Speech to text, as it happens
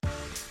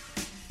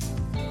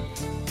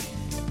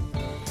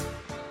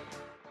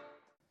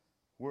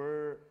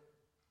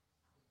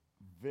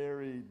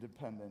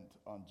dependent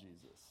on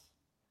Jesus.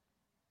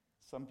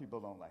 Some people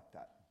don't like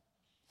that.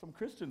 Some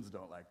Christians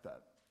don't like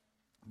that.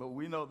 But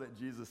we know that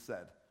Jesus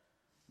said,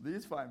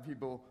 these fine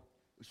people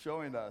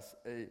showing us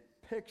a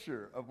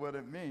picture of what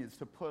it means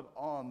to put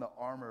on the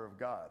armor of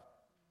God.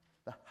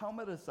 The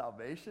helmet of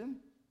salvation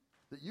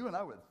that you and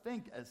I would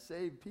think as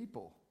saved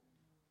people.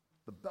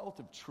 The belt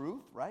of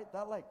truth, right?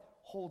 That like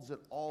holds it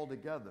all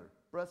together.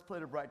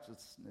 Breastplate of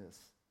righteousness.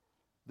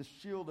 The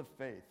shield of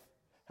faith.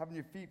 Having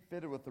your feet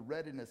fitted with the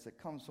readiness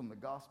that comes from the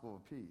gospel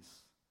of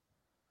peace.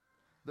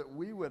 That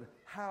we would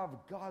have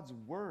God's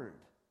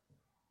word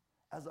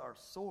as our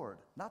sword,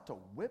 not to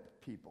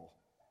whip people,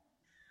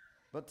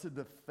 but to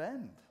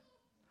defend.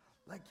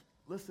 Like,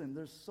 listen,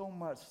 there's so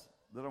much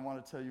that I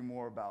want to tell you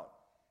more about.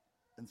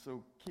 And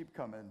so keep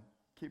coming,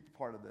 keep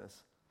part of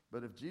this.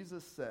 But if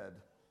Jesus said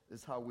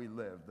is how we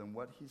live, then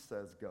what he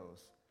says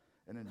goes.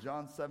 And in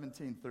John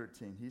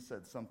 17:13, he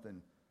said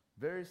something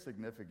very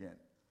significant.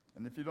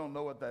 And if you don't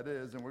know what that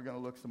is, and we're going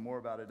to look some more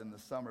about it in the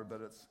summer,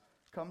 but it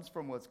comes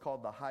from what's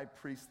called the high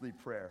priestly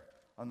prayer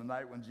on the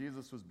night when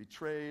Jesus was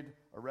betrayed,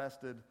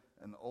 arrested,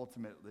 and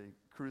ultimately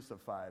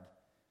crucified.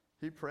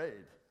 He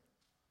prayed.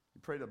 He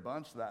prayed a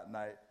bunch that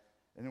night.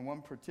 And in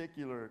one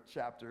particular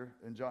chapter,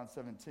 in John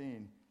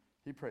 17,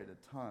 he prayed a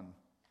ton.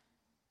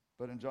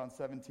 But in John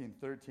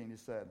 17:13, he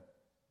said,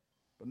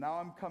 but now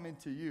I'm coming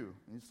to you.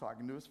 And he's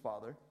talking to his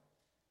Father.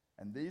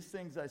 And these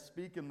things I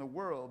speak in the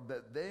world,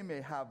 that they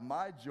may have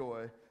my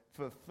joy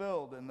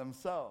fulfilled in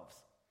themselves.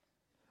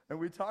 And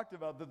we talked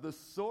about that the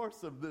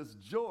source of this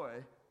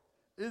joy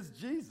is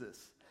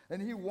Jesus.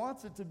 And he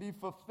wants it to be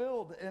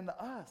fulfilled in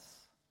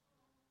us.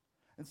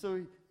 And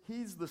so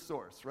he's the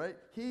source, right?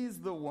 He's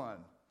the one.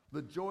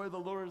 The joy of the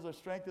Lord is our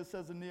strength, it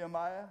says in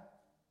Nehemiah.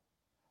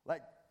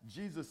 Like,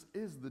 Jesus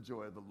is the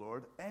joy of the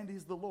Lord, and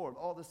he's the Lord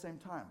all at the same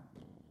time.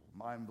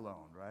 Mind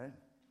blown, right?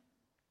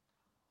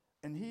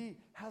 And he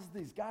has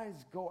these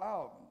guys go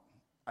out.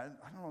 I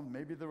don't know,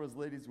 maybe there was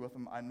ladies with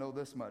him. I know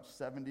this much.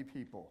 70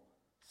 people,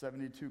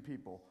 72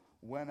 people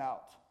went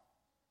out.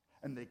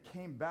 And they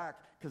came back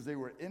because they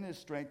were in his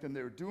strength and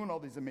they were doing all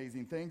these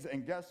amazing things.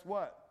 And guess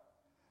what?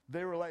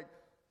 They were like,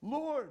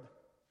 Lord,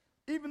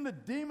 even the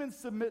demons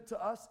submit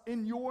to us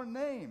in your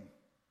name.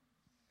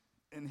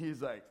 And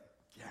he's like,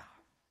 yeah.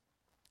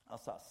 I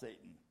saw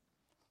Satan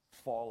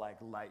fall like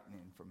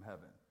lightning from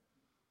heaven.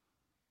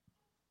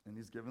 And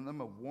he's giving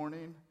them a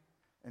warning,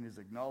 and he's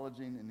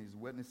acknowledging and he's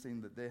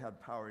witnessing that they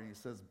had power. And he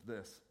says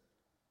this,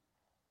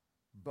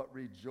 but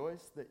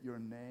rejoice that your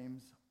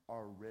names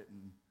are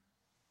written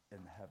in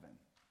heaven.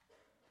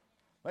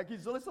 Like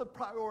let's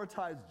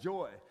prioritize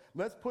joy.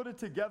 Let's put it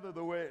together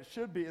the way it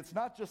should be. It's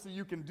not just that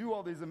you can do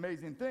all these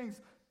amazing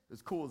things,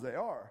 as cool as they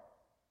are.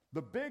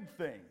 The big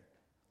thing,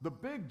 the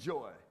big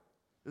joy,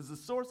 is the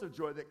source of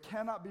joy that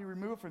cannot be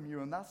removed from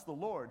you, and that's the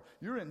Lord.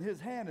 You're in his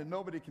hand, and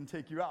nobody can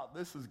take you out.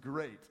 This is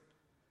great.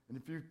 And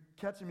if you're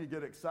catching me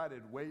get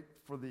excited, wait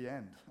for the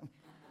end.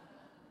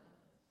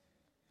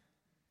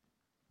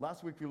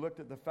 Last week we looked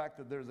at the fact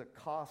that there's a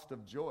cost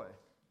of joy.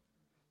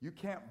 You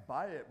can't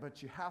buy it,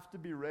 but you have to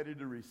be ready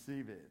to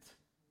receive it.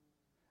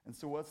 And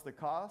so what's the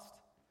cost?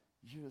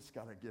 You just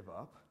got to give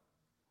up.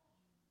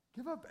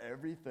 Give up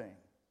everything.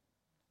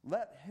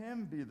 Let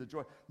him be the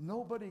joy.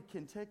 Nobody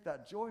can take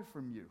that joy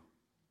from you.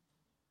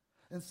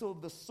 And so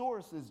the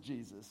source is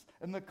Jesus.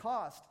 And the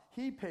cost,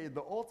 he paid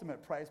the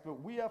ultimate price,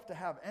 but we have to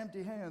have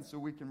empty hands so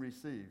we can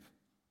receive.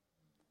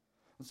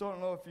 And so I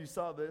don't know if you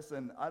saw this,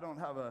 and I don't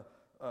have a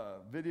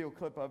video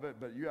clip of it,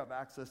 but you have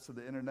access to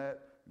the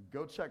internet.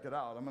 Go check it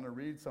out. I'm going to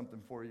read something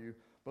for you.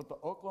 But the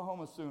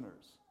Oklahoma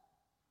Sooners,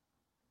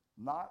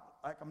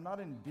 I'm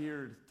not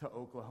endeared to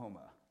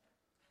Oklahoma.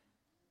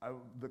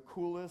 The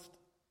coolest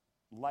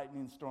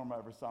lightning storm I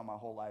ever saw in my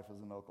whole life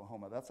was in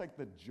Oklahoma. That's like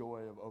the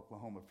joy of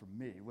Oklahoma for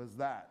me, was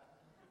that.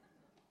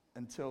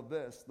 Until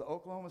this, the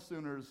Oklahoma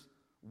Sooners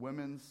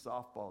women's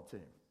softball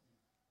team.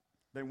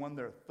 They won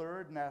their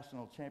third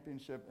national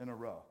championship in a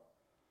row.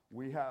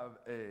 We have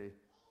a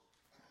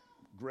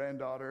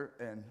granddaughter,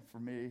 and for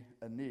me,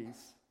 a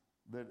niece,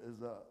 that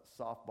is a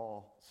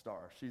softball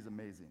star. She's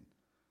amazing.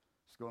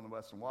 She's going to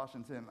Western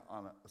Washington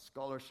on a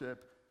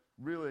scholarship.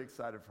 Really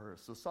excited for her.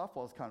 So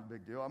softball is kind of a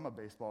big deal. I'm a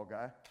baseball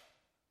guy.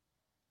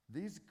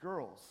 These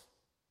girls,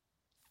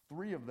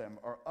 3 of them,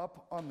 are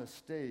up on the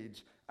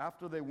stage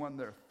after they won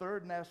their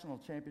third national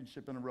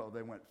championship in a row.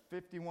 They went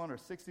 51 or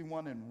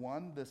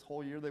 61-1 this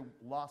whole year. They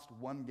lost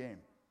 1 game.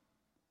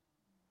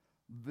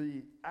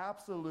 The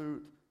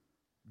absolute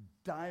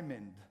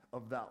diamond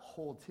of that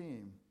whole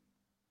team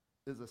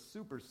is a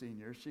super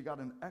senior. She got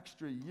an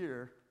extra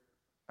year,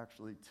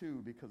 actually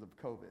 2 because of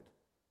COVID.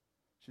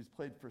 She's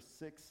played for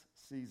 6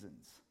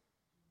 seasons.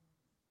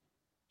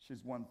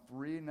 She's won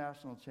 3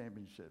 national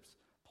championships.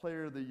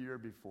 Player of the year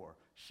before.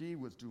 She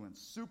was doing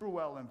super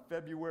well in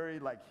February,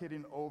 like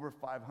hitting over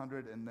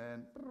 500, and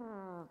then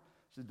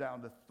she's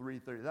down to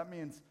 330. That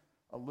means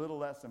a little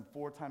less than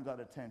 4 times out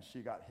of 10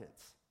 she got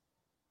hits.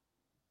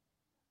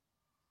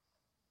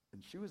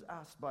 And she was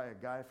asked by a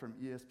guy from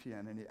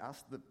ESPN, and he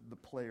asked the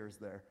players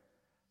there,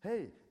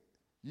 hey,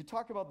 You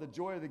talk about the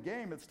joy of the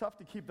game. It's tough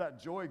to keep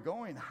that joy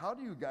going. How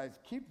do you guys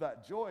keep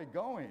that joy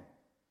going?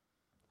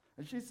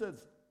 And she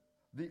says,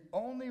 the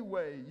only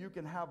way you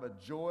can have a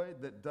joy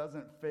that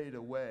doesn't fade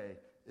away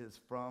is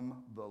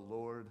from the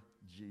Lord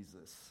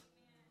Jesus.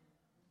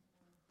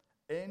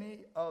 Any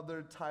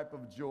other type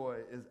of joy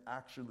is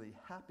actually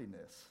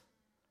happiness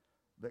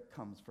that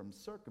comes from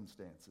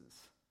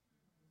circumstances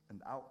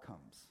and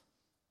outcomes.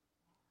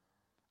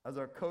 As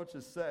our coach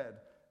has said,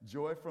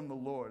 joy from the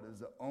Lord is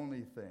the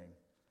only thing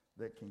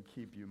that can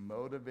keep you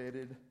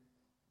motivated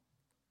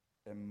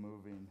and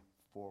moving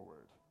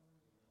forward,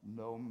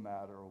 no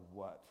matter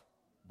what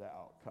the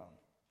outcome.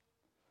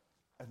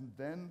 And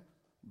then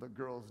the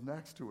girls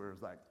next to her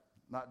is like,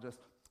 not just,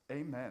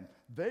 amen.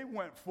 They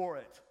went for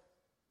it.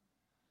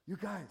 You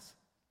guys,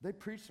 they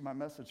preached my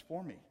message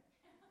for me.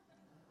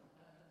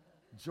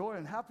 Joy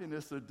and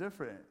happiness are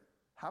different.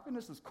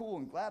 Happiness is cool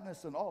and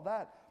gladness and all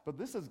that, but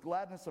this is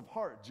gladness of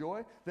heart,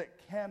 joy that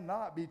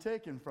cannot be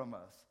taken from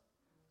us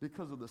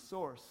because of the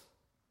source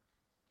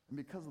and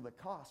because of the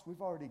cost.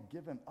 We've already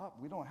given up.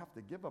 We don't have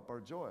to give up our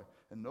joy,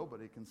 and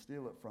nobody can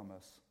steal it from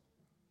us.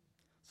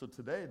 So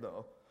today,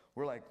 though,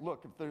 we're like,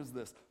 look, if there's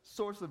this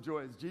source of joy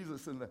is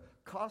Jesus, and the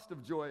cost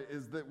of joy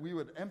is that we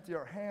would empty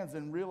our hands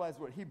and realize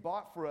what he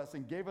bought for us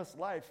and gave us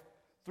life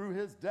through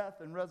his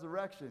death and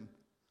resurrection,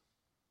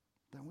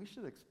 then we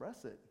should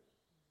express it.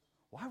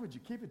 Why would you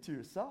keep it to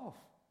yourself?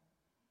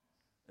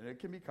 And it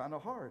can be kind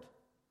of hard.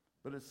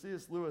 But as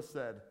C.S. Lewis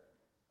said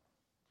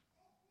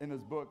in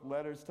his book,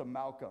 Letters to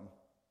Malcolm,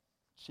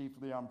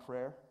 chiefly on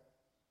prayer,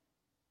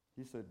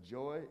 he said,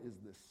 joy is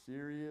the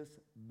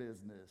serious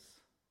business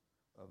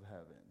of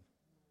heaven.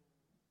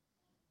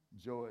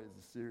 Joy is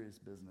the serious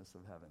business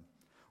of heaven.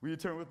 Will you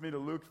turn with me to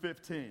Luke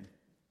 15?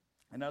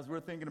 And as we're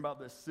thinking about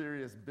this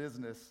serious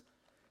business,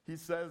 he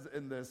says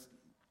in this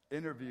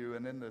interview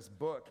and in this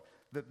book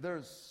that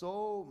there's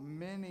so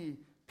many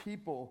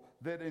people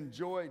that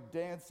enjoy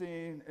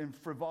dancing and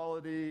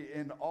frivolity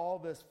and all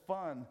this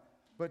fun,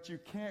 but you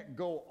can't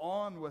go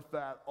on with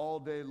that all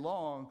day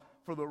long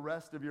for the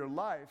rest of your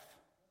life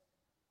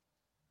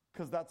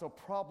because that's a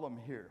problem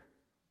here.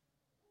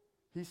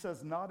 He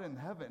says, not in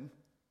heaven.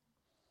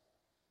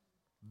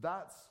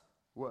 That's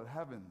what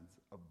heaven's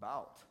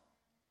about.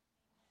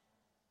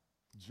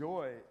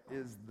 Joy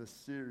is the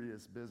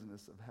serious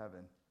business of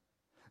heaven.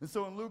 And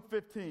so in Luke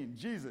 15,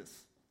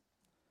 Jesus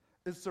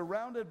is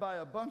surrounded by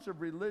a bunch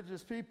of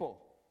religious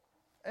people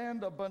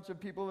and a bunch of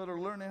people that are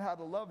learning how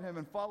to love him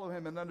and follow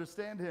him and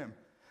understand him.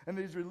 And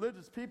these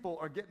religious people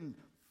are getting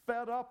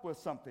fed up with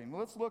something.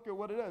 Let's look at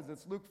what it is.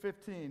 It's Luke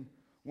 15,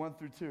 1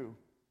 through 2.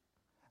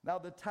 Now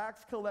the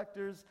tax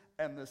collectors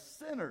and the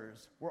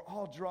sinners were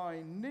all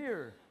drawing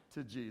near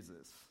to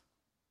Jesus.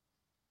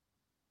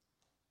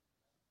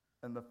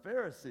 And the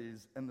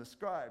Pharisees and the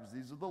scribes,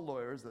 these are the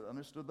lawyers that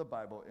understood the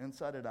Bible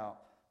inside and out,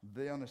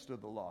 they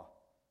understood the law.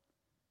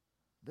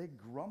 They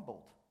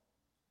grumbled.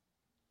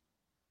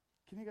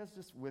 Can you guys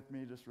just with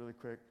me just really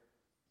quick,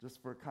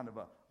 just for kind of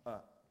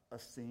a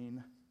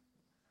scene?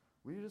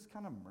 Will you just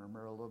kind of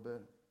murmur a little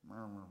bit?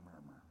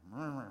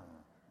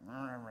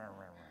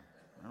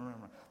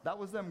 That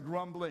was them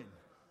grumbling.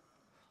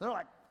 They're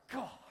like,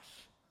 gosh,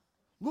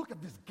 look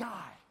at this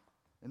guy.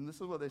 And this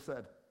is what they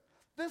said.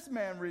 This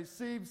man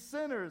receives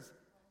sinners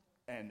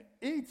and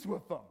eats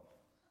with them.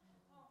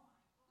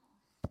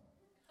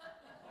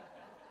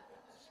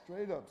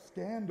 Straight up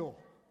scandal.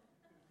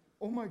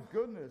 Oh my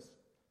goodness.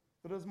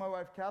 But as my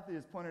wife Kathy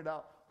has pointed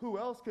out, who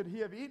else could he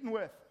have eaten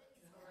with?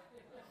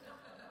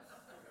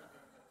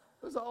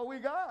 That's all we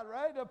got,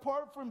 right?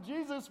 Apart from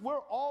Jesus, we're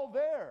all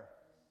there.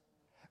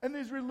 And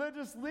these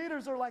religious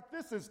leaders are like,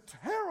 this is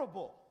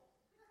terrible.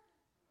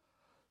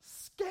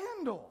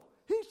 Scandal.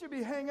 He should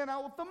be hanging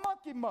out with the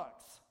monkey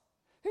mucks.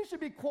 He should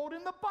be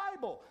quoting the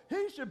Bible.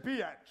 He should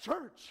be at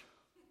church.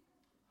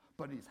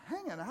 But he's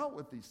hanging out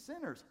with these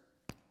sinners,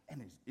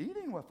 and he's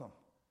eating with them.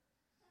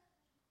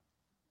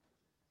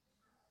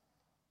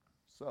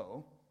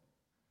 So,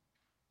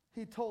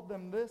 he told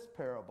them this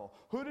parable.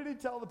 Who did he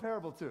tell the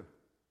parable to?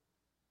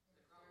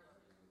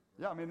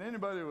 Yeah, I mean,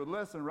 anybody would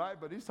listen, right?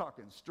 But he's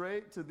talking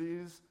straight to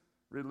these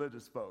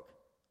religious folk.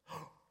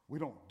 We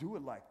don't do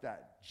it like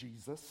that,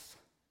 Jesus.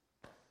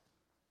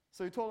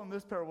 So he told them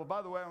this parable.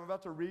 By the way, I'm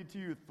about to read to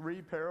you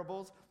 3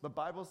 parables. The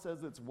Bible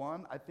says it's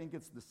one. I think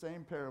it's the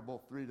same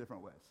parable 3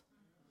 different ways.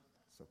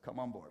 So come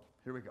on board.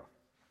 Here we go.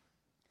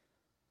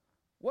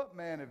 What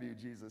man of you,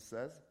 Jesus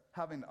says,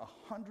 having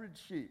 100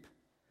 sheep,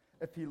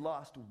 if he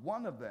lost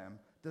one of them,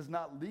 does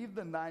not leave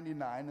the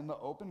 99 in the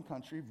open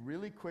country?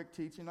 Really quick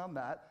teaching on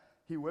that.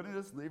 He wouldn't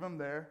just leave them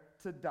there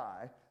to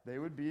die. They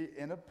would be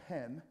in a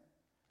pen,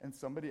 and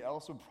somebody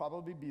else would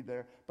probably be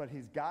there. But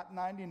he's got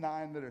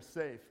 99 that are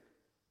safe.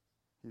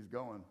 He's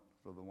going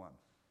for the one.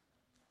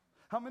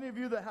 How many of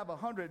you that have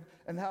 100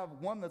 and have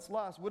one that's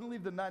lost wouldn't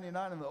leave the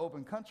 99 in the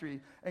open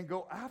country and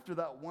go after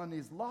that one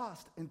he's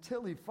lost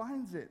until he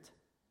finds it?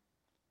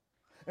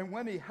 And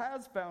when he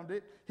has found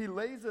it, he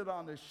lays it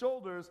on his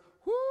shoulders,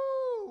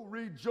 whoo,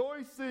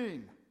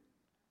 rejoicing.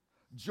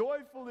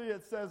 Joyfully,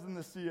 it says in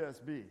the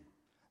CSB.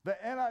 The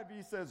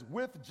NIV says,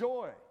 with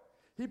joy.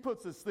 He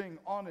puts this thing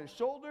on his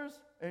shoulders,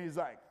 and he's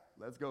like,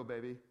 let's go,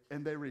 baby.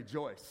 And they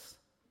rejoice.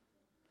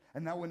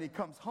 And now when he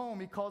comes home,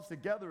 he calls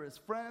together his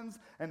friends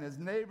and his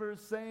neighbors,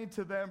 saying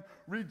to them,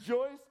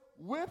 rejoice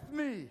with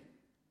me,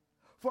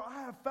 for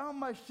I have found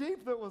my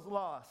sheep that was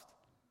lost.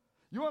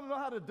 You want to know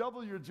how to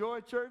double your joy,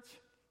 church?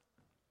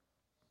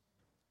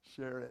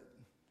 Share it.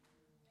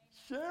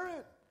 Share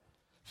it.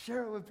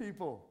 Share it with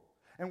people.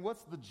 And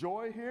what's the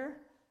joy here?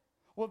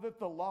 Well, that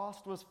the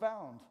lost was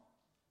found.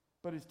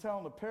 But he's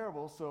telling a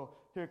parable, so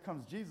here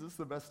comes Jesus,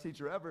 the best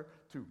teacher ever,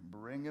 to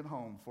bring it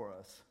home for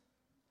us.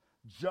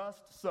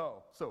 Just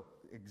so. So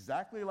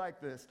exactly like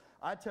this,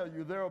 I tell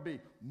you there will be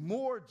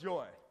more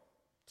joy.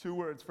 2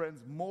 words,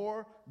 friends,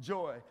 more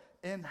joy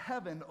in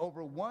heaven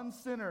over one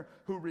sinner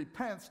who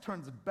repents,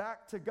 turns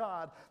back to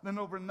God, than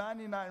over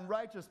 99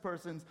 righteous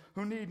persons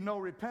who need no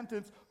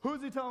repentance.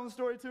 Who's he telling the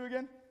story to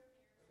again?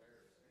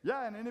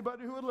 Yeah, and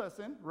anybody who would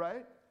listen,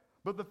 right?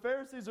 But the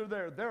Pharisees are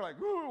there. They're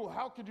like, ooh,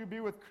 how could you be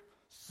with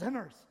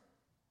sinners?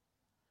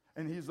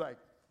 And he's like,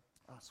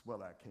 that's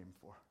what I came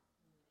for.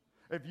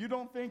 If you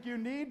don't think you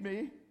need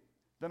me,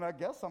 then I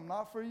guess I'm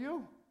not for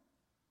you.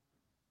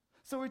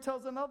 So he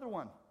tells another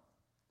one.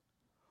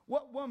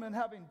 What woman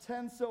having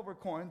 10 silver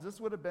coins, this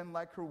would have been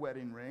like her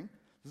wedding ring.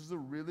 This is a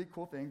really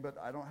cool thing, but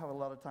I don't have a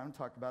lot of time to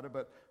talk about it,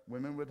 but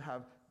women would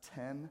have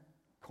 10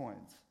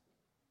 coins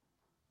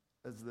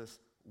as this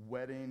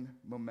wedding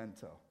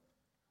memento.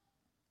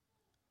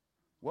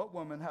 What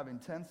woman having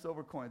 10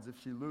 silver coins, if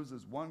she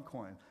loses 1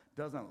 coin,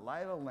 doesn't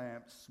light a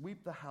lamp,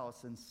 sweep the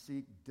house, and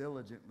seek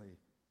diligently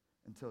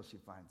until she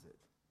finds it?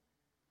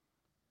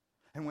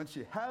 And when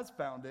she has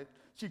found it,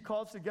 she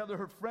calls together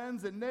her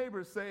friends and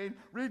neighbors, saying,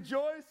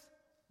 rejoice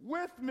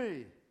with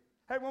me.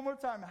 Hey, one more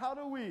time. How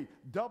do we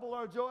double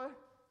our joy?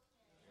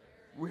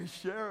 We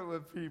share it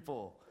with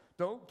people.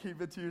 Don't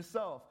keep it to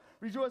yourself.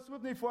 Rejoice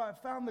with me, for I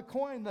found the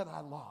coin that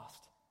I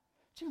lost.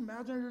 Can you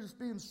imagine her just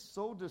being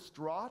so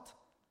distraught?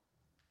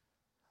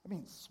 I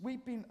mean,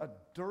 sweeping a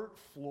dirt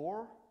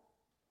floor,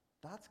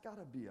 that's got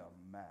to be a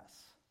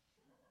mess.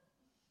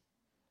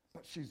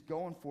 But she's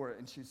going for it,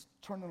 and she's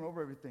turning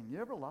over everything. You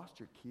ever lost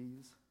your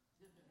keys?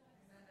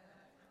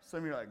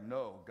 Some of you are like,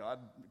 no, God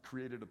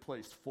created a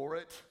place for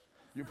it.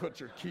 You put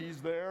your keys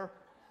there,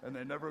 and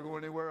they never go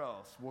anywhere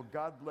else. Well,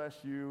 God bless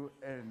you,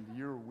 and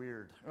you're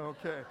weird.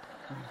 Okay.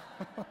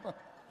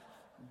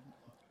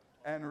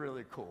 And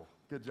really cool.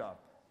 Good job.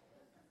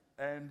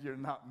 And you're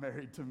not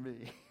married to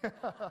me.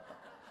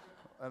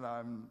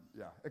 And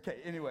okay,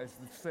 anyways,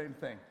 the same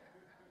thing.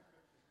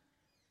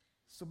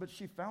 So, but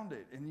she found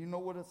it, and you know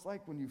what it's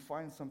like when you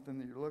find something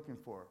that you're looking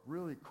for.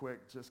 Really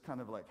quick, just kind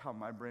of like how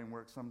my brain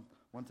works.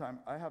 One time,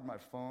 I had my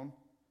phone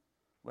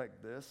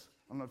like this.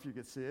 I don't know if you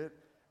could see it.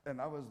 And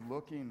I was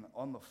looking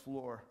on the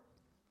floor.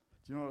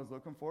 Do you know what I was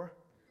looking for?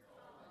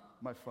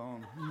 My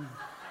phone.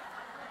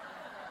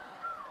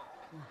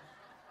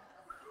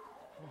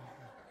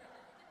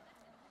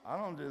 I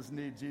don't just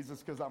need Jesus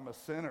because I'm a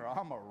sinner.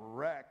 I'm a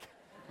wreck.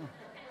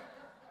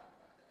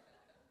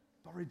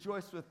 But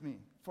rejoice with me,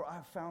 for I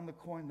have found the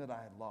coin that I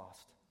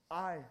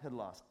had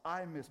lost.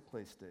 I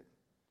misplaced it.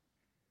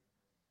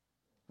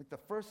 Like the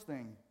first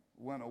thing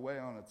went away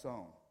on its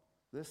own.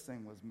 This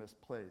thing was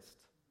misplaced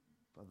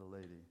by the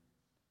lady.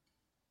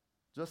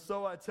 Just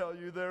so I tell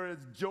you, there is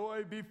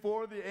joy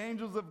before the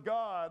angels of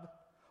God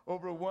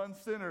over one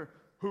sinner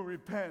who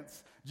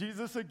repents.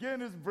 Jesus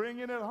again is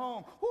bringing it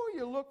home.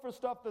 You look for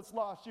stuff that's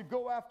lost. You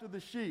go after the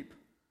sheep.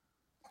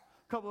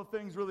 A couple of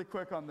things really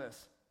quick on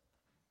this.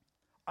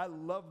 I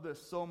love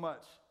this so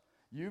much.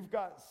 You've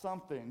got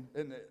something,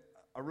 and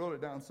I wrote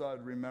it down so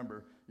I'd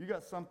remember. You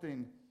got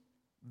something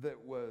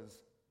that was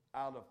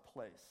out of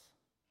place,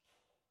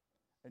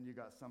 and you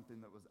got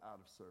something that was out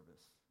of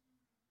service.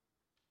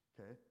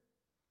 Okay?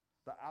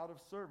 The out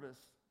of service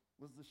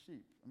was the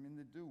sheep. I mean,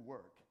 they do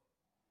work.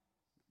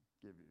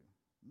 Give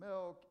you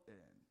milk and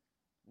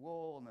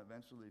wool and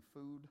eventually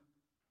food.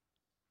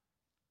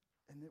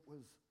 And it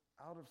was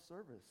out of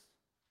service.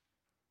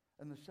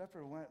 And the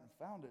shepherd went and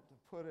found it to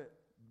put it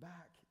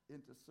back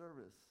into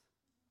service.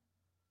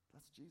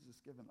 That's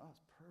Jesus giving us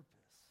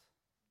purpose.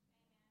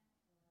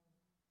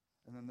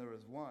 Amen. And then there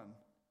was one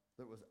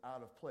that was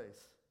out of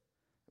place.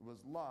 It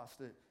was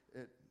lost.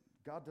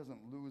 God doesn't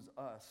lose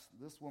us.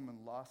 This woman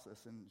lost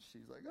us, and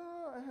she's like,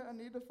 I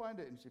need to find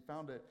it. And she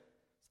found it.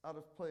 It's out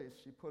of place.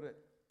 She put it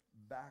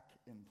back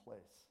in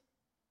place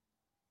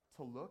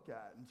to look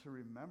at and to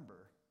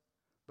remember.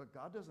 But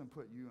God doesn't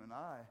put you and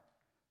I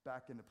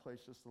back into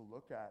place just to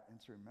look at and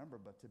to remember,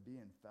 but to be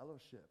in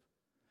fellowship.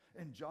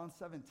 In John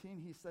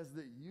 17, he says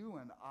that you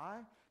and I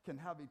can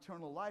have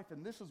eternal life,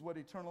 and this is what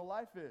eternal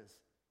life is: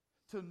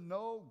 to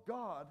know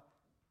God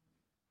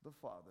the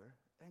Father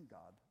and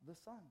God the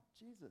Son,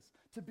 Jesus.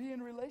 To be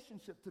in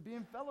relationship, to be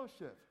in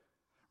fellowship.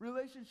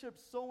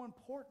 Relationship's so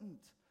important,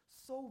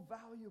 so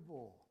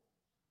valuable.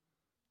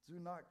 Do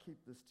not keep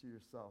this to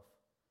yourself.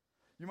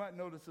 You might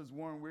notice, as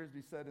Warren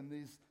Wiersbe said in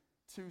these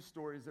 2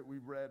 stories that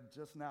we've read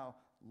just now,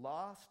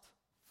 lost,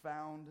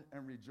 found,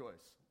 and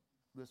rejoice.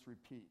 Let's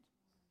repeat.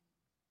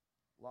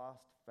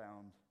 lost,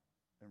 found,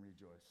 and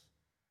rejoice.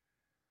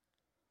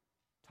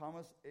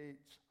 Thomas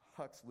H.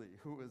 Huxley,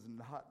 who is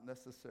not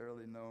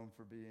necessarily known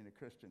for being a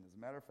Christian. As a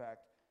matter of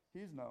fact,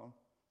 he's known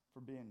for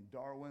being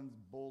Darwin's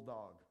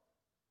bulldog.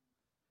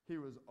 He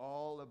was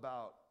all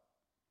about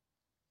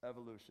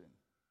evolution.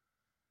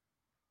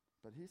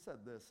 But he said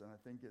this, and I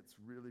think it's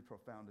really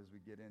profound as we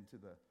get into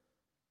the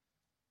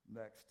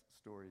next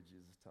story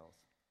Jesus tells.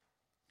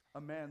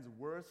 A man's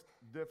worst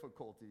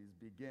difficulties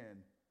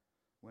begin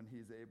when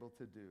he's able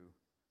to do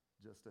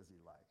just as he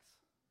likes.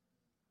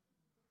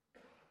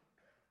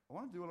 I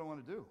want to do what I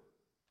want to do.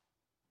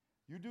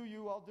 You do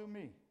you, I'll do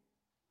me.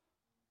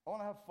 I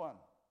want to have fun.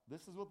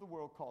 This is what the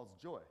world calls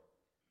joy.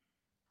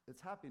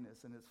 It's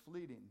happiness and it's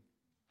fleeting,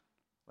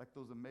 like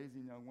those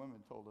amazing young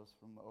women told us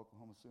from the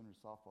Oklahoma Sooners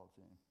softball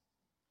team.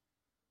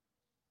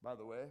 By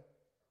the way,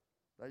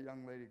 that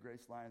young lady,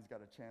 Grace Lyons,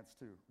 got a chance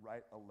to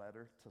write a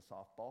letter to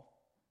softball,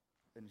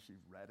 and she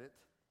read it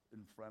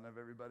in front of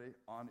everybody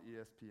on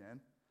ESPN.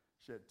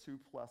 She had 2+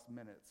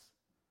 minutes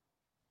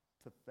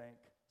to thank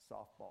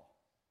softball.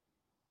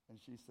 And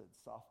she said,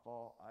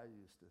 softball, I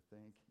used to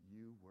think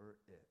you were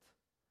it.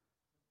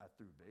 I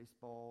threw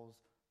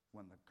baseballs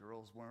when the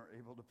girls weren't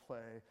able to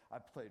play. I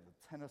played with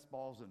tennis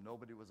balls when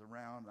nobody was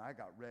around. And I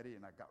got ready,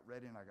 and I got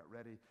ready, and I got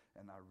ready,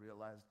 and I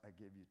realized I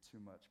gave you too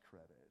much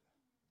credit.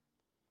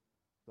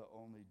 The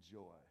only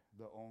joy,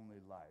 the only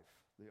life,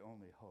 the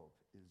only hope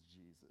is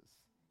Jesus.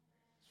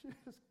 She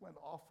just went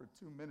off for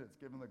 2 minutes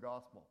giving the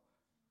gospel,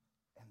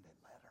 and they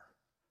let her.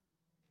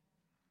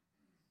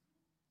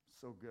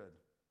 So good.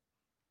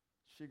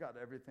 She got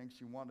everything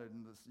she wanted,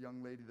 and this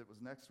young lady that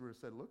was next to her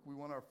said, look, we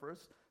won our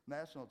first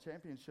national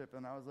championship,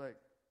 and I was like,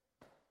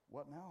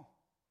 what now?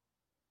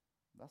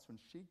 That's when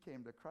she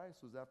came to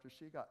Christ, was after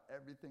she got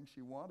everything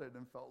she wanted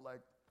and felt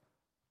like,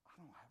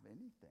 I don't have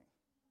anything.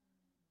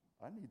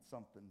 I need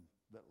something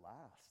that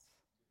lasts,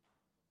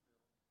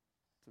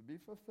 to be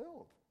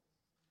fulfilled.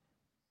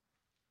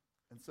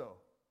 And so,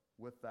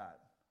 with that,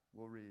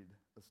 we'll read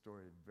a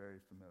story very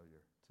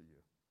familiar to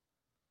you.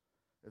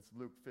 It's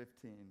Luke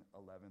 15,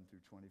 11 through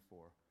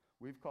 24.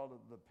 We've called it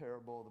the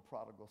parable of the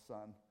prodigal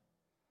son,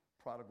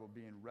 prodigal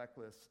being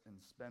reckless and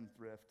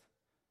spendthrift.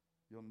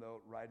 You'll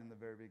note right in the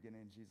very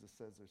beginning, Jesus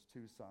says there's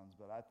 2 sons,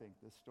 but I think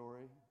this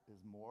story is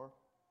more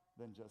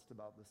than just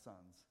about the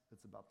sons.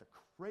 It's about the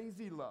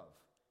crazy love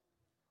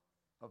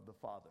of the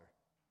Father.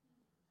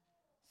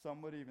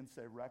 Some would even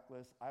say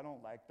reckless. I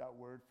don't like that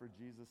word for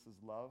Jesus'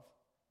 love.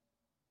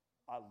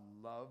 I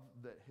love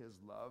that his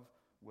love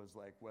was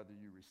like whether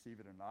you receive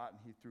it or not,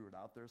 and he threw it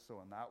out there,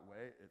 so in that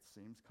way it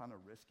seems kind of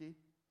risky,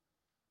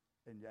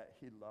 and yet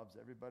he loves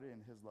everybody,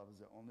 and his love is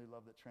the only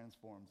love that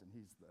transforms, and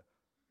he's the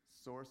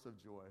source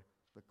of joy,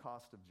 the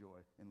cost of joy,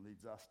 and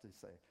leads us to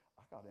say,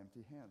 I got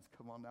empty hands,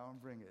 come on now and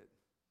bring it.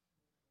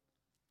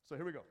 So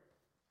here we go.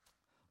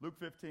 Luke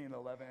 15,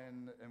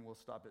 11, and we'll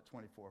stop at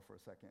 24 for a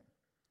second.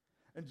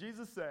 And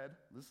Jesus said,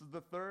 this is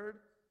the third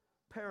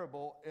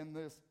parable in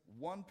this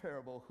one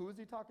parable. Who is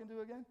he talking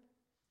to again?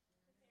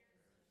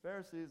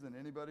 Pharisees and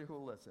anybody who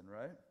will listen,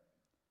 right?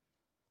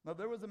 Now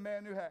there was a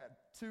man who had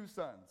 2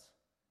 sons.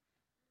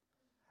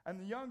 And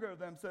the younger of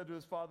them said to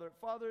his father,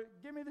 Father,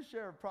 give me the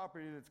share of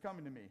property that's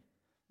coming to me.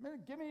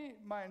 Give me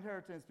my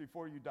inheritance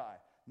before you die.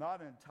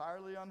 Not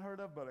entirely unheard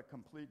of, but a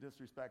complete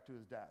disrespect to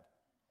his dad.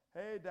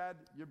 Hey, Dad,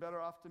 you're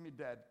better off to me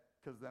dead,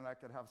 because then I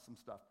could have some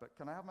stuff. But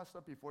can I have my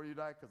stuff before you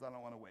die? Because I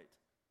don't want to wait.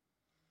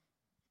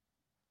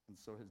 And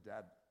so his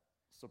dad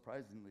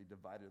surprisingly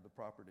divided the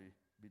property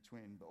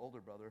between the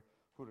older brother,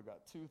 who would have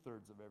got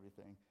 2/3 of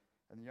everything,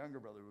 and the younger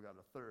brother who got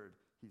 1/3.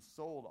 He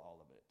sold all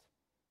of it.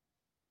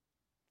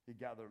 He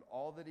gathered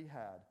all that he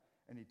had,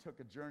 and he took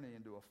a journey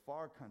into a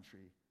far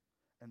country,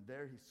 and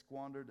there he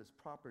squandered his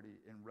property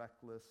in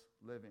reckless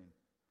living.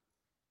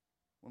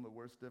 One of the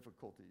worst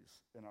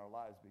difficulties in our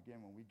lives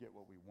begin when we get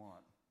what we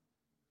want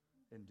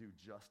and do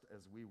just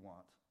as we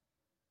want.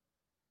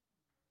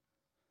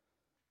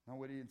 Now,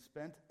 when he had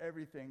spent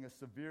everything, a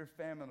severe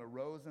famine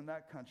arose in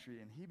that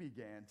country, and he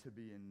began to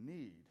be in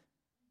need.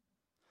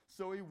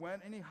 So he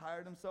went and he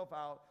hired himself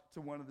out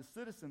to one of the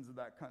citizens of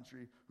that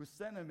country, who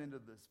sent him into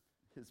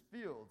his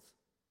fields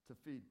to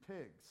feed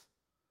pigs.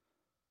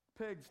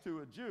 Pigs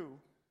to a Jew,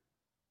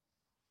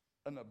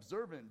 an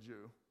observant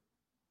Jew,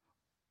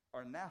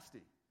 are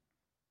nasty.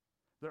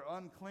 They're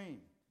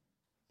unclean.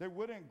 They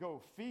wouldn't go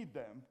feed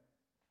them.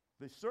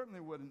 They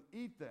certainly wouldn't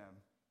eat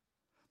them.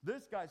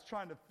 This guy's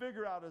trying to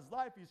figure out his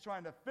life. He's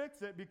trying to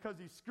fix it because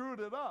he screwed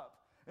it up.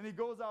 And he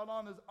goes out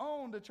on his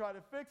own to try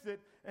to fix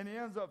it, and he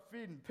ends up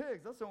feeding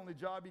pigs. That's the only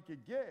job he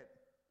could get.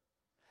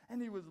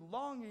 And he was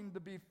longing to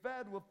be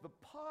fed with the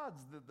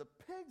pods that the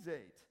pigs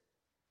ate.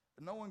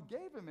 And no one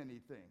gave him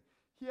anything.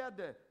 He had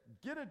to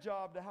get a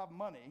job to have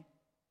money.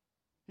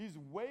 He's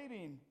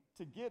waiting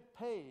to get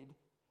paid,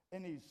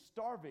 and he's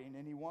starving,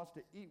 and he wants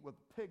to eat what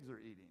the pigs are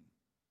eating.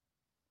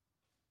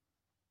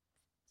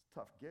 It's a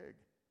tough gig.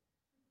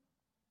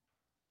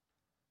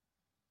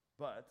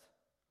 But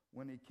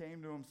when he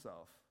came to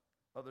himself,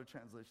 other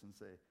translations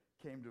say,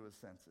 came to his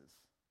senses.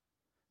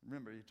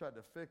 Remember, he tried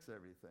to fix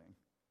everything.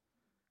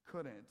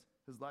 couldn't.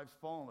 His life's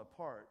fallen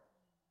apart,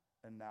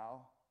 and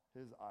now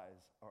his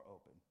eyes are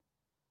open.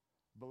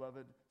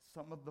 Beloved,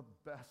 some of the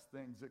best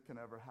things that can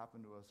ever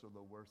happen to us are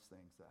the worst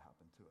things that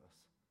happen to us,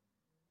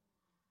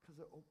 because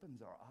it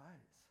opens our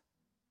eyes.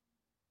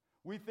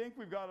 We think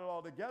we've got it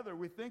all together.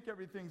 We think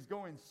everything's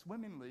going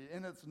swimmingly,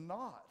 and it's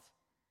not.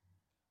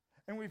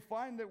 And we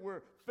find that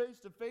we're face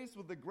to face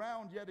with the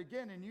ground yet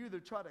again, and you either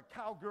try to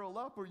cowgirl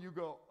up or you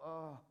go,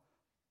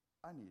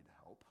 I need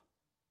help.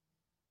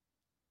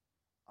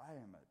 I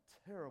am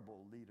a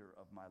terrible leader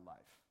of my life.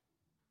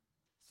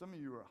 Some of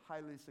you are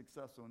highly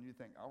successful, and you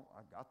think, oh,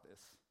 I got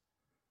this.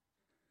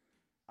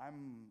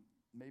 I'm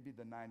maybe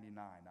the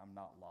 99. I'm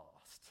not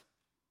lost.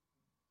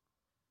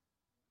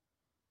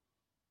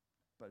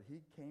 But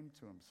he came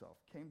to himself,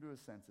 came to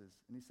his senses,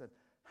 and he said,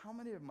 how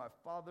many of my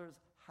father's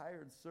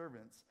hired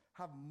servants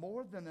have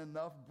more than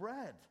enough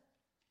bread,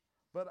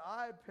 but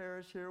I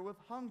perish here with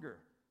hunger?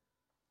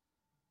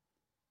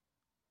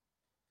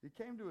 He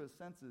came to his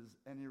senses,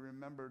 and he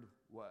remembered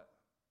what?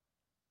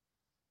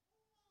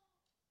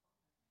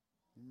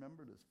 He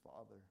remembered his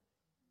father.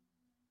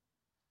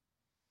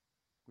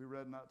 We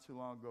read not too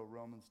long ago,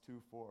 Romans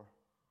 2:4.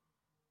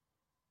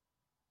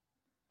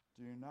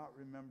 Do you not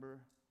remember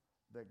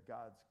that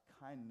God's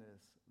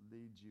kindness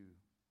leads you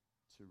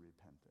to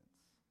repentance?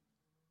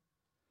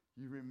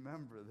 You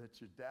remember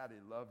that your daddy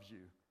loves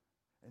you,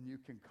 and you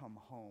can come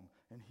home.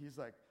 And he's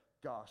like,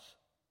 gosh,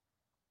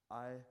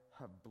 I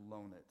have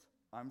blown it.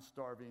 I'm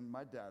starving.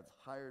 My dad's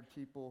hired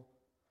people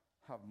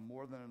have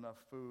more than enough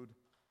food.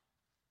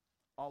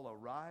 I'll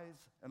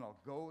arise and I'll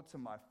go to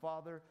my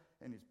father,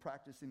 and he's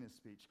practicing his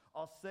speech.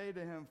 I'll say to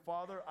him,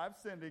 Father, I've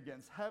sinned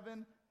against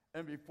heaven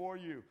and before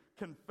you.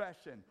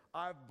 Confession,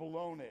 I've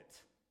blown it.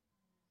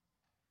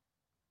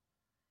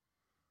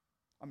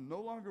 I'm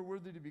no longer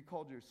worthy to be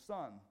called your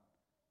son.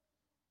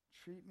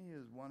 Treat me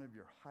as one of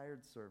your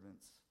hired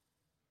servants.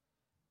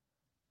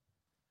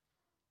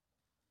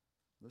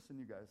 Listen,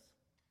 you guys.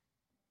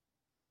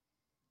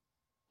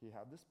 He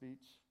had the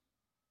speech.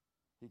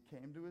 He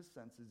came to his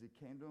senses. He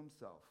came to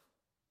himself.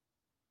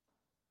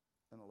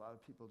 And a lot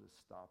of people just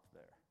stop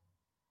there.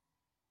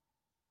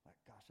 Like,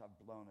 gosh,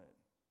 I've blown it.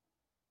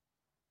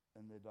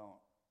 And they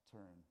don't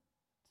turn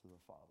to the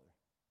Father.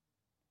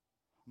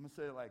 I'm going to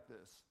say it like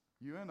this.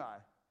 You and I,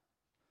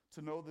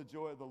 to know the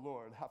joy of the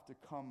Lord, have to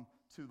come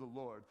to the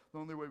Lord. The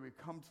only way we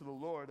come to the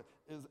Lord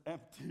is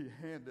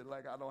empty-handed,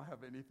 like I don't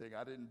have anything.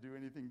 I didn't do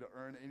anything to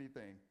earn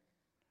anything.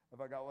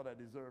 If I got what I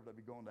deserved, I'd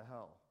be going to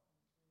hell.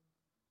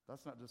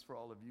 That's not just for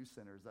all of you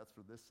sinners. That's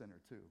for this sinner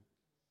too.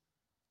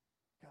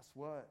 Guess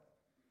what?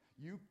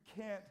 You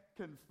can't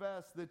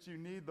confess that you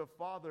need the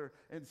Father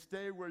and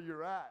stay where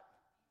you're at.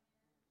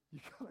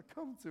 You got to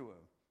come to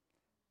him.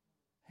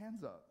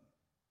 Hands up.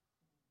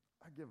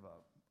 I give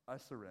up. I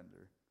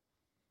surrender.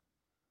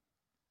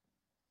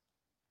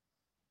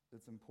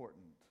 It's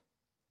important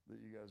that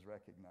you guys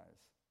recognize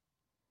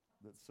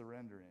that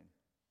surrendering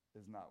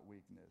is not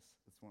weakness.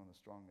 It's one of the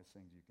strongest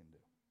things you can do.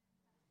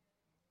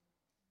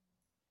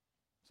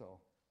 So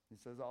he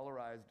says, I'll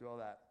arise, do all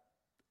that.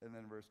 And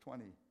then verse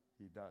 20,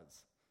 he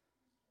does.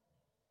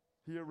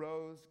 He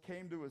arose,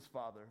 came to his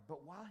father,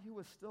 but while he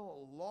was still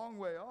a long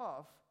way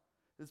off,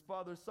 his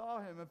father saw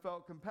him and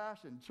felt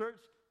compassion.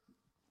 Church,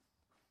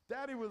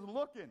 Daddy was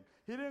looking.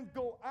 He didn't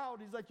go out.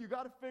 He's like, you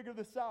got to figure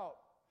this out.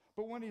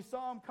 But when he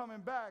saw him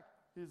coming back,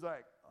 he's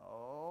like,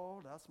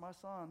 oh, that's my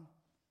son.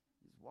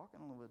 He's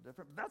walking a little bit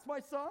different, but that's my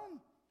son.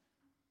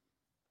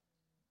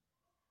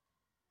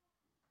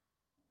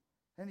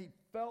 And he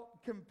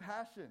felt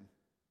compassion.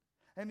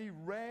 And he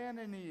ran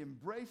and he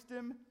embraced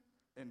him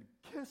and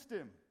kissed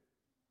him.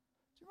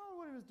 Do you remember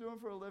what he was doing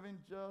for a living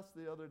just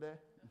the other day?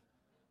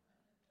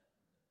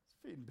 He's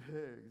feeding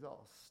pigs,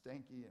 all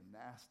stinky and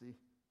nasty.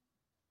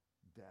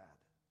 Dad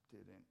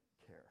didn't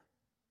care.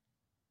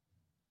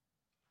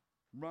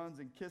 Runs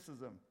and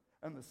kisses him.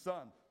 And the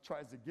son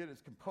tries to get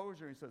his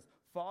composure. He says,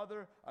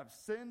 Father, I've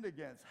sinned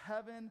against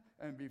heaven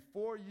and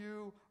before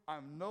you.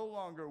 I'm no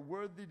longer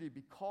worthy to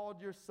be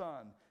called your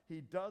son. He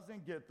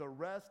doesn't get the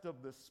rest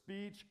of the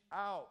speech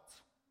out.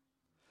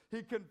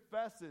 He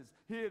confesses,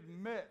 he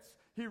admits,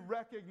 he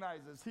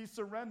recognizes, he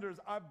surrenders.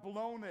 I've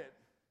blown it.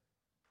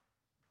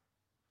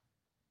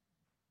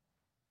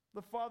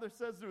 The father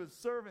says to his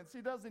servants, he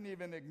doesn't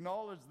even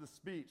acknowledge the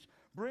speech.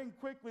 Bring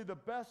quickly the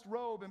best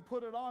robe and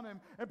put it on him,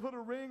 and put a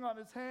ring on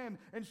his hand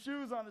and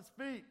shoes on his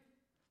feet.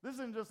 This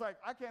isn't just like,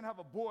 I can't have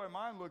a boy of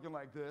mine looking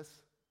like this.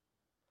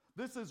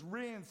 This is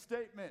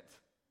reinstatement.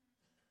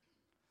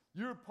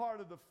 You're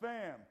part of the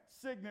fam.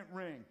 Signet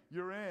ring,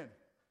 you're in.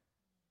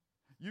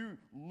 You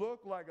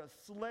look like a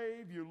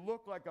slave. You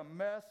look like a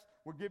mess.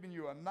 We're giving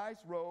you a nice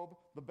robe.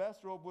 The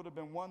best robe would have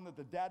been one that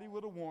the daddy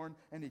would have worn,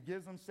 and he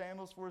gives him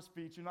sandals for his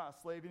feet. You're not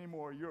a slave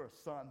anymore. You're a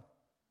son.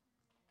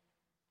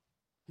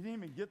 He didn't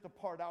even get the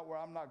part out where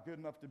I'm not good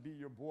enough to be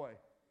your boy.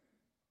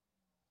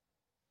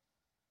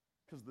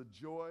 Because the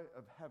joy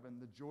of heaven,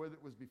 the joy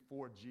that was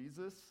before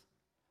Jesus,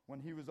 when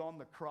he was on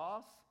the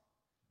cross,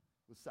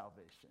 was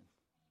salvation.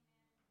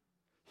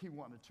 He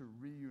wanted to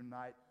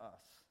reunite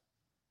us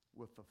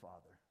with the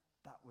Father.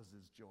 That was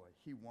his joy.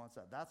 He wants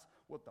that. That's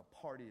what the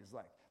party is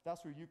like.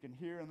 That's where you can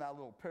hear in that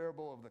little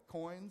parable of the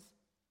coins.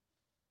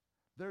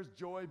 There's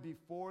joy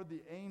before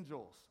the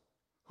angels.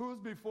 Who's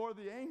before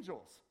the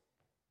angels?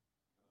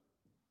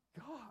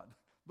 God,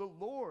 the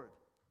Lord.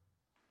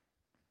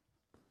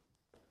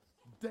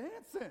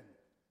 Dancing,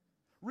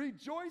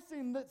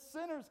 rejoicing that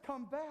sinners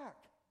come back,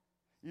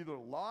 either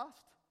lost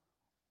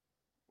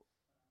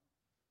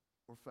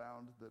or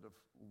found that have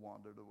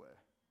wandered away.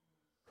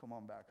 Come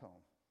on back home.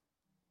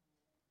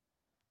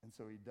 And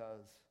so he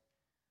does.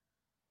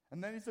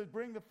 And then he says,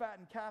 bring the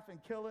fattened calf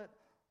and kill it.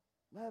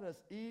 Let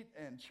us eat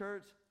and,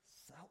 church,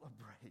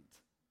 celebrate.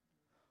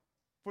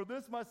 For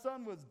this my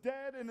son was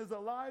dead and is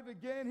alive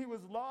again. He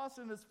was lost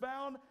and is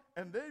found.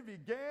 And they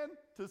began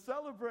to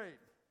celebrate.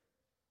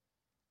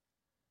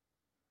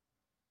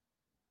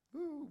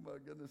 Ooh, my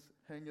goodness,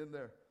 hang in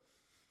there.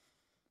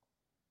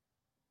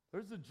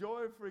 There's the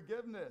joy of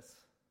forgiveness.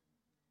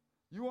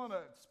 You want to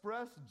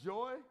express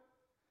joy?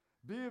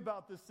 Be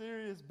about the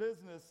serious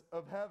business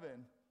of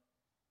heaven.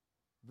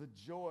 The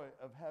joy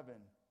of heaven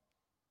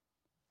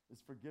is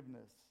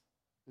forgiveness,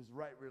 is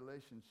right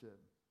relationship,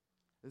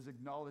 is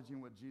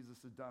acknowledging what Jesus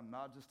has done,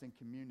 not just in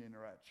communion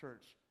or at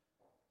church,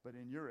 but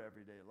in your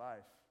everyday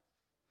life.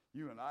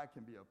 You and I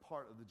can be a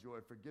part of the joy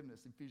of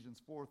forgiveness.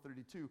 Ephesians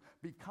 4:32,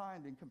 be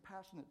kind and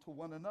compassionate to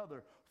one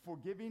another,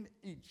 forgiving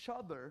each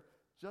other,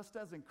 just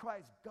as in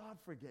Christ God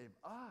forgave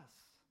us.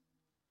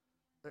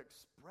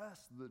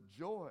 Express the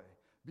joy.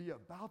 Be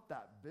about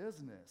that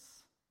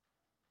business.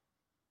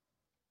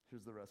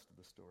 Here's the rest of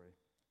the story.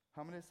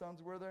 How many sons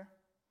were there?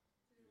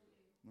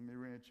 2. Let me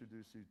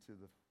reintroduce you to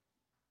the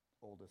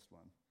oldest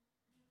one.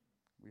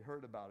 We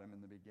heard about him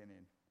in the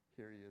beginning.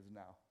 Here he is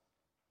now.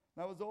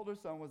 Now his older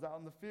son was out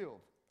in the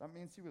field. That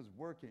means he was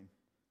working.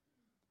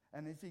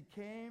 And as he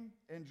came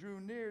and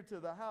drew near to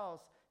the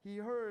house, he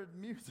heard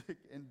music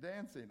and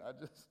dancing.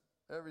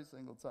 Every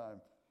single time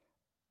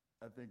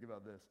I think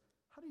about this.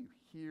 How do you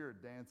hear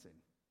dancing?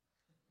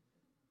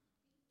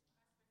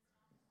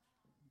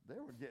 They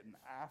were getting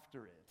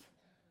after it.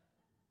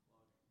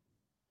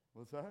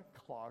 What's that?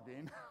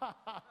 Clogging.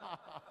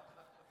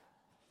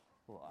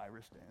 Little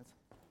Irish dance.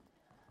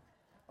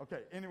 Okay,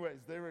 anyways,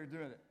 they were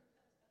doing it.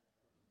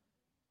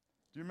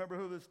 Do you remember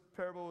who this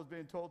parable was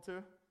being told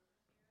to?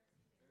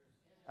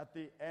 At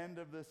the end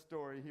of this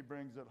story, he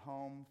brings it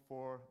home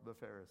for the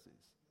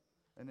Pharisees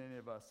and any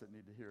of us that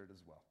need to hear it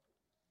as well.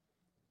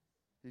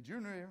 He drew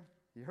near.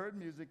 He heard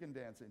music and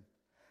dancing.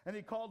 And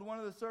he called one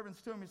of the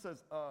servants to him. He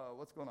says,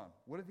 what's going on?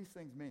 What do these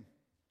things mean?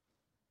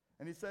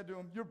 And he said to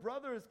him, your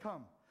brother has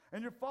come,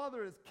 and your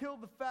father has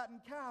killed the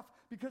fattened calf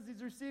because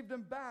he's received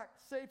him back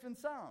safe and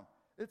sound.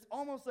 It's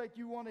almost like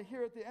you want to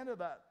hear at the end of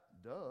that,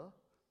 duh.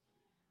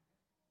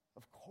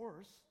 Of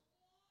course.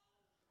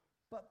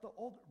 But the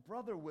older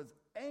brother was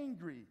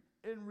angry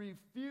and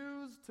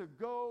refused to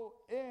go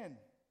in.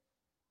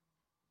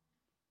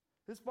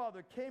 His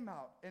father came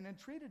out and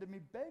entreated him. He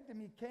begged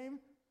him.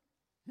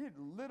 He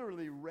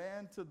literally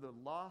ran to the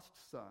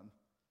lost son,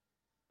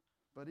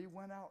 but he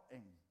went out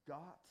and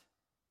got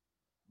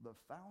the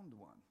found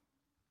one.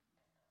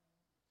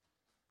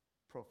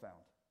 Profound.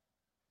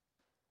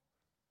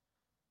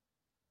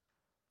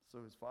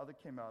 So his father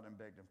came out and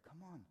begged him,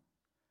 come on.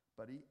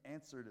 But he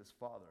answered his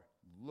father,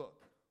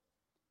 look,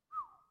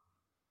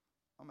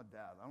 I'm a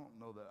dad. I don't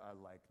know that I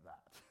like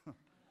that.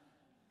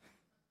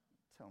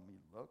 Tell me,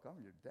 look,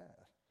 I'm your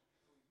dad.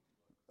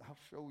 I'll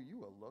show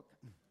you a look.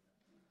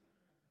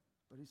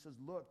 But he says,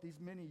 look, these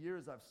many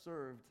years I've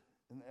served,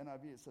 in the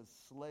NIV it says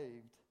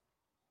slaved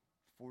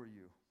for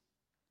you.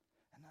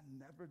 And I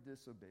never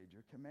disobeyed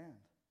your command.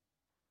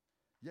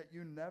 Yet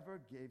you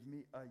never gave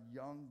me a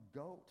young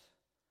goat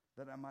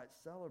that I might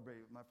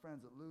celebrate with my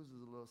friends. It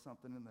loses a little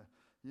something in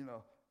the,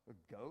 a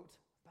goat.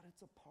 But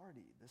it's a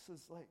party. This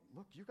is like,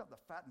 look, you got the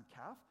fattened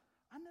calf.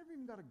 I never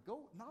even got a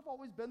goat, and I've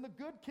always been the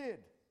good kid.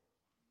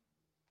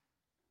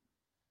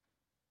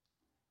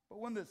 But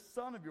when this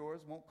son of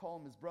yours, won't call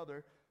him his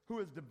brother, who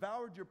has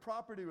devoured your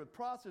property with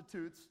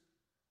prostitutes,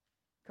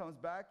 comes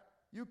back,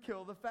 you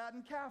kill the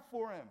fattened calf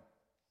for him.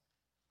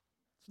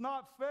 It's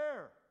not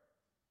fair.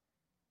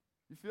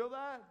 You feel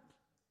that?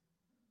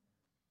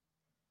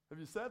 Have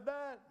you said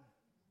that?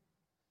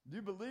 Do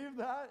you believe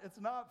that? It's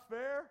not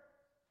fair?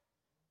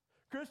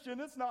 Christian,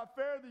 it's not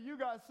fair that you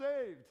got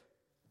saved.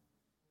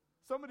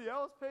 Somebody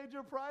else paid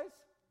your price?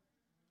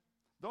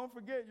 Don't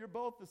forget, you're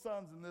both the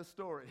sons in this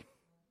story.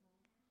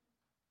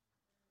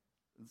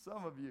 And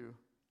some of you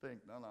think,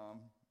 no, I'm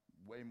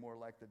way more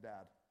like the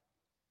dad.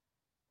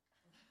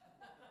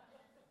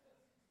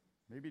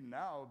 Maybe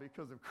now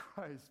because of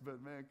Christ,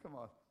 but man, come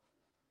on.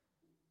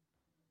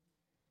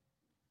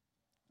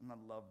 And I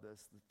love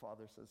this. The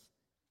father says,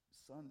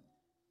 son,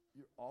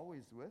 you're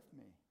always with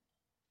me.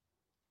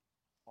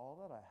 All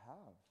that I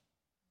have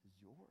is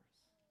yours.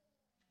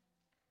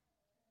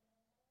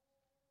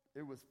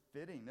 It was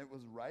fitting. It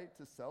was right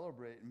to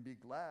celebrate and be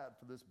glad,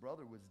 for this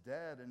brother was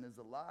dead and is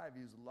alive.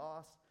 He's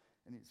lost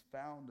and he's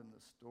found, and the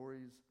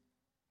story's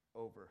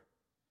over.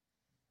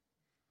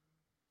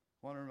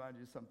 I want to remind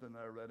you something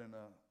that I read in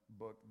a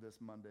book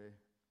this Monday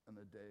and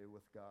a day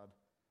with God.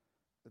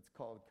 It's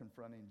called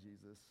Confronting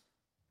Jesus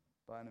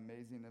by an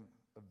amazing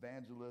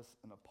evangelist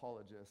and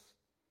apologist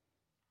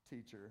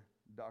teacher,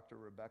 Dr.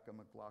 Rebecca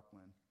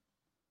McLaughlin.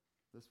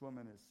 This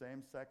woman is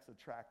same-sex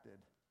attracted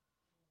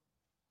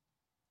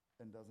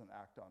and doesn't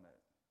act on it.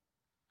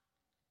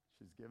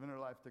 She's given her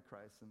life to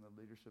Christ in the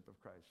leadership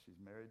of Christ. She's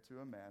married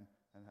to a man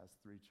and has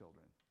 3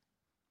 children.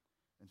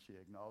 And she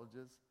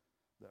acknowledges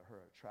that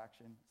her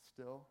attraction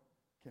still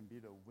can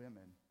be to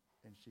women,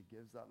 and she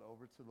gives that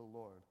over to the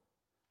Lord,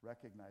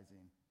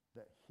 recognizing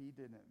that he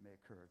didn't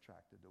make her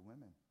attracted to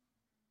women.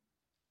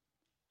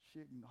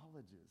 She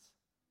acknowledges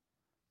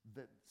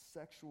that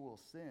sexual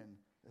sin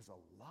is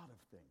a lot of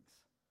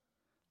things.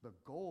 The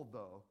goal,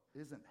 though,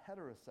 isn't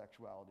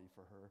heterosexuality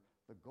for her.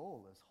 The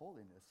goal is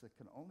holiness that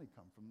can only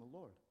come from the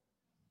Lord.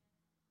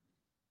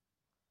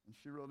 And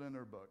she wrote in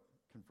her book,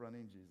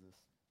 Confronting Jesus.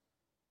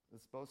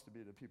 It's supposed to be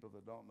to people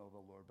that don't know the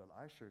Lord, but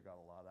I sure got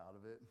a lot out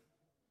of it.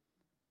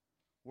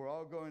 We're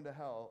all going to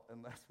hell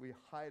unless we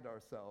hide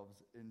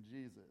ourselves in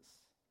Jesus.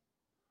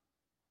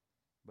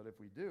 But if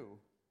we do,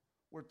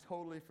 we're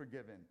totally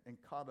forgiven and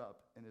caught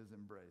up in his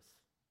embrace.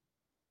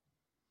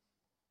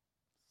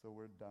 So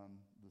we're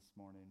done this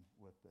morning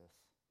with this.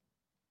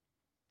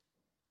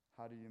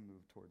 How do you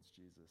move towards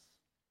Jesus?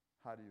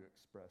 How do you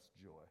express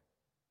joy?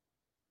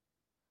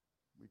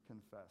 We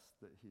confess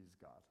that he's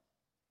God.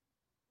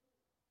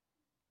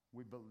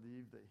 We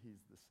believe that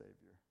he's the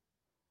Savior.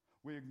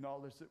 We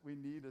acknowledge that we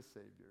need a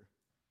Savior.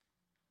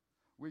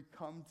 We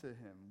come to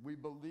him. We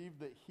believe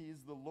that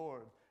he's the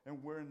Lord,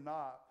 and we're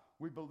not.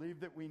 We believe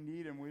that we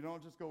need him. We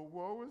don't just go,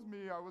 woe is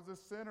me, I was a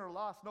sinner,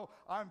 lost. No,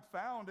 I'm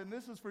found, and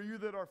this is for you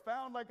that are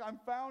found. Like I'm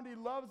found, he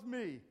loves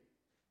me.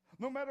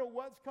 No matter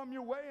what's come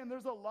your way, and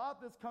there's a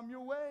lot that's come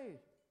your way.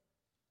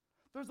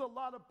 There's a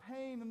lot of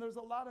pain, and there's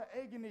a lot of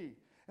agony,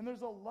 and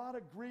there's a lot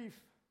of grief.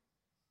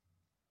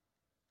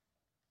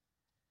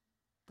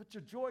 But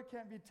your joy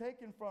can't be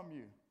taken from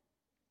you.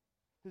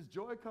 His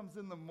joy comes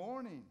in the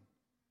morning,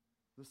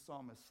 the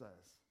psalmist says.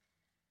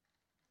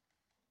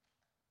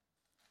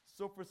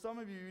 So for some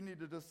of you, you need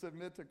to just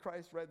submit to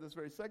Christ right this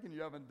very second.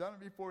 You haven't done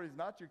it before. He's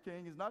not your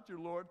king. He's not your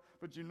Lord.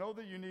 But you know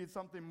that you need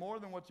something more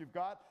than what you've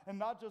got. And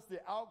not just the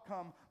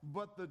outcome,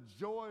 but the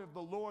joy of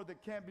the Lord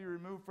that can't be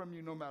removed from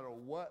you no matter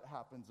what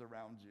happens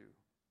around you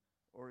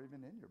or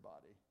even in your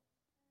body.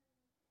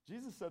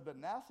 Jesus said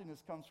that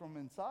nastiness comes from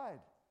inside.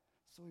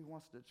 So he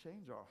wants to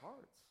change our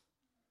hearts.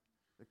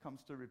 It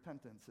comes to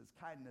repentance. His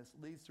kindness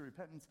leads to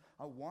repentance.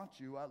 I want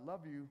you. I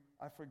love you.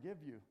 I forgive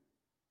you.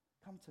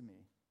 Come to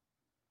me.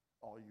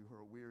 All you who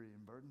are weary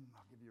and burdened,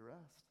 I'll give you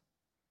rest.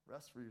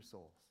 Rest for your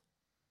souls.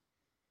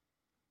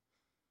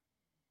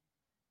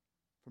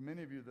 For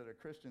many of you that are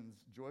Christians,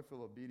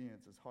 joyful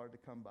obedience is hard to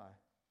come by.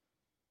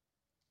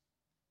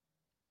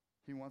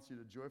 He wants you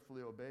to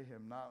joyfully obey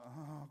him, not,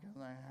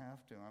 because I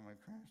have to, I'm a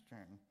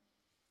Christian.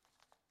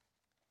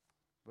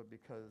 But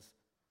because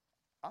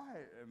I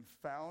am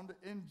found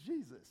in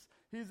Jesus.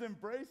 He's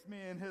embraced me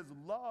in his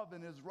love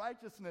and his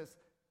righteousness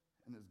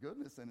and his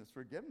goodness and his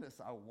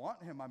forgiveness. I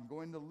want him. I'm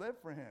going to live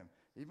for him,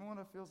 even when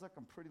it feels like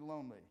I'm pretty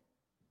lonely.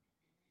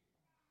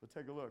 But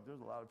take a look.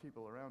 There's a lot of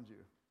people around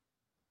you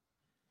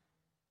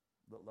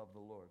that love the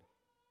Lord.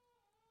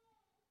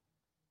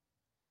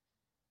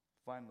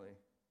 Finally,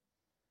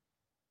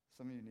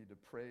 some of you need to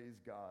praise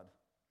God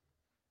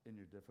in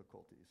your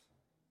difficulties.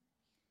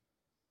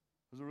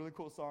 There's a really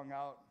cool song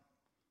out.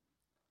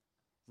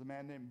 There's a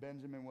man named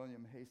Benjamin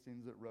William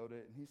Hastings that wrote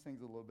it, and he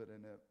sings a little bit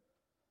in it.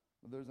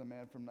 There's a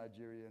man from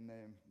Nigeria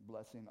named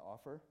Blessing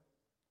Offer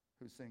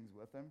who sings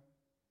with him,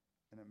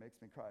 and it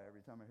makes me cry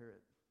every time I hear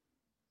it.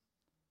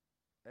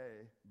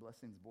 A,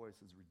 Blessing's voice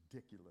is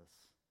ridiculous,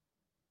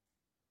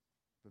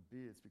 but B,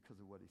 it's because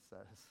of what he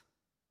says.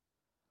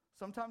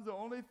 Sometimes the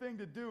only thing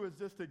to do is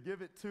just to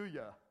give it to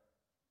you.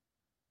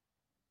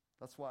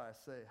 That's why I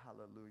say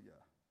hallelujah.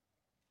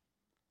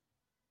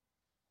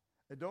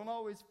 It don't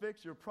always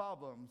fix your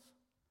problems,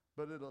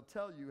 but it'll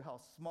tell you how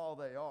small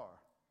they are.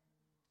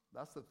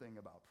 That's the thing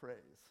about praise.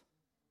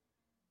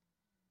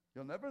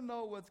 You'll never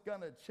know what's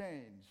going to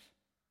change,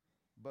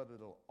 but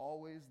it'll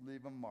always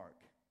leave a mark.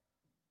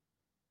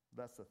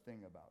 That's the thing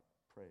about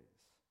praise.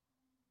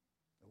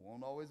 It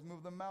won't always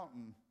move the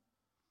mountain,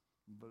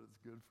 but it's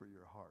good for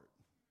your heart.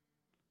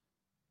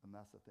 And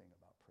that's the thing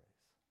about praise.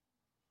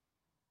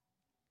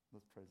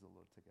 Let's praise the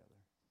Lord together.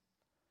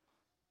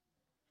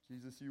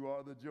 Jesus, you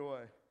are the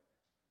joy.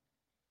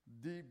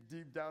 Deep,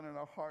 deep down in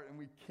our heart, and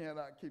we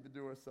cannot keep it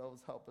to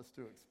ourselves. Help us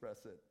to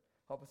express it.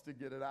 Help us to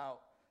get it out.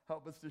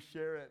 Help us to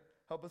share it.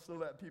 Help us to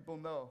let people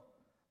know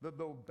that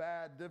though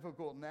bad,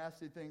 difficult,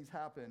 nasty things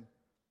happen,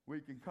 we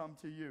can come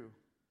to you.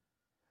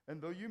 And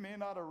though you may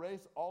not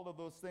erase all of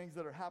those things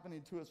that are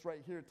happening to us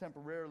right here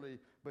temporarily,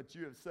 but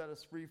you have set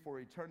us free for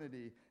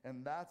eternity,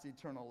 and that's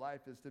eternal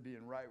life, is to be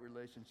in right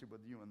relationship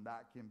with you, and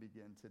that can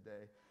begin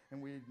today.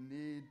 And we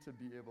need to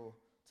be able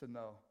to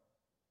know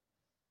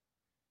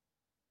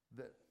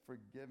that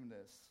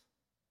forgiveness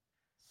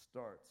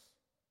starts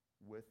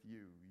with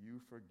you. You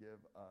forgive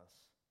us.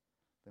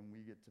 then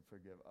we get to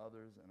forgive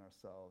others and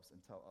ourselves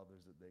and tell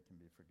others that they can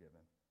be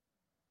forgiven.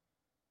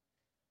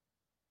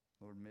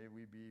 Lord, may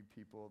we be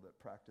people that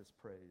practice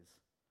praise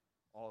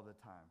all the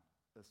time,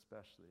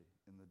 especially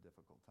in the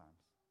difficult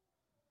times.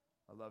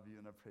 I love you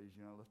and I praise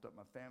you, and I lift up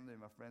my family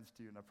and my friends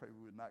to you, and I pray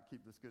we would not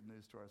keep this good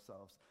news to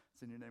ourselves.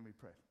 It's in your name we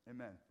pray.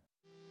 Amen.